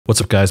What's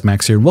up guys,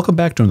 Max here, and welcome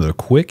back to another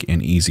quick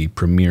and easy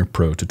Premiere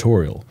Pro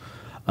tutorial.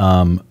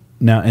 Now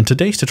in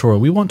today's tutorial,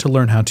 we want to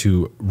learn how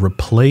to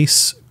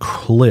replace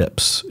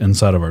clips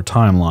inside of our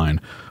timeline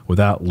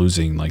without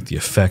losing like the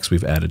effects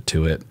we've added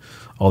to it,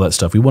 all that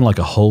stuff. We want like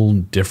a whole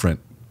different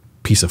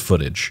piece of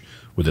footage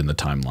within the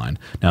timeline.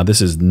 Now this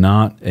is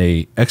not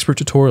a expert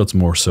tutorial, it's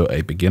more so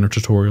a beginner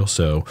tutorial.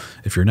 So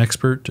if you're an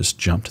expert, just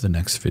jump to the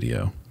next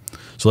video.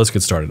 So let's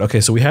get started.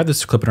 Okay, so we have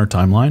this clip in our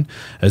timeline.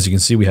 As you can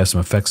see, we have some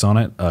effects on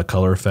it,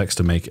 color effects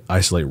to make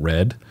isolate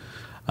red,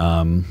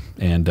 and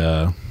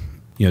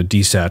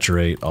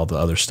desaturate all the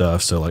other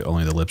stuff. So like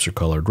only the lips are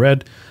colored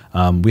red.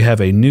 We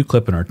have a new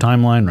clip in our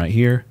timeline right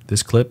here.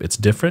 This clip, it's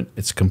different.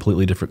 It's a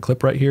completely different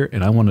clip right here,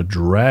 and I want to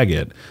drag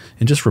it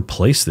and just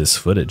replace this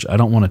footage. I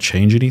don't want to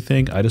change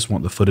anything. I just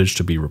want the footage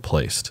to be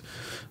replaced.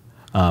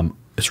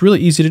 It's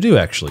really easy to do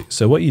actually.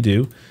 So what you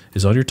do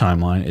is on your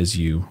timeline is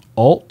you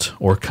Alt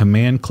or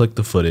Command click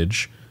the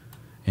footage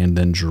and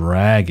then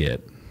drag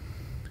it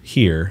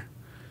here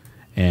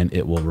and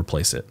it will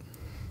replace it.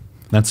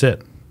 That's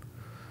it.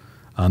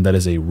 That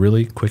is a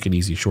really quick and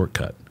easy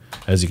shortcut.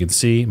 As you can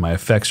see, my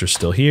effects are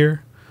still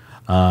here.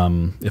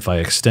 If I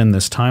extend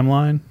this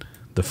timeline,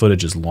 the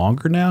footage is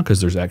longer now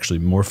because there's actually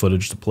more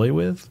footage to play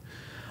with.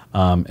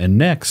 And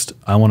next,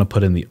 I want to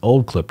put in the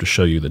old clip to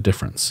show you the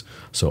difference.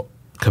 So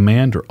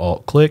Command or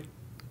Alt click,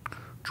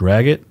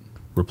 drag it,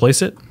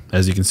 replace it.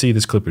 As you can see,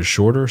 this clip is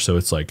shorter, so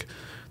it's like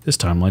this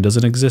timeline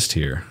doesn't exist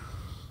here.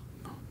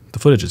 The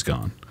footage is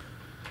gone.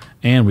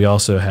 And we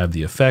also have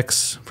the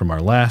effects from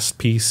our last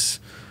piece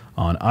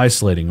on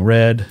isolating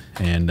red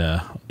and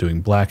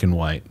doing black and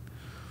white,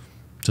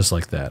 just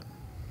like that.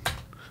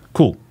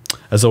 Cool.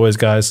 As always,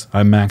 guys,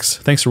 I'm Max.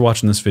 Thanks for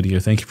watching this video.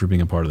 Thank you for being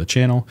a part of the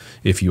channel.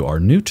 If you are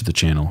new to the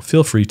channel,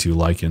 feel free to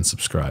like and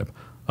subscribe.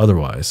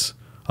 Otherwise,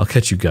 I'll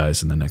catch you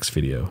guys in the next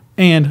video.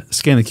 And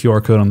scan the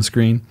QR code on the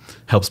screen.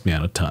 Helps me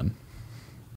out a ton.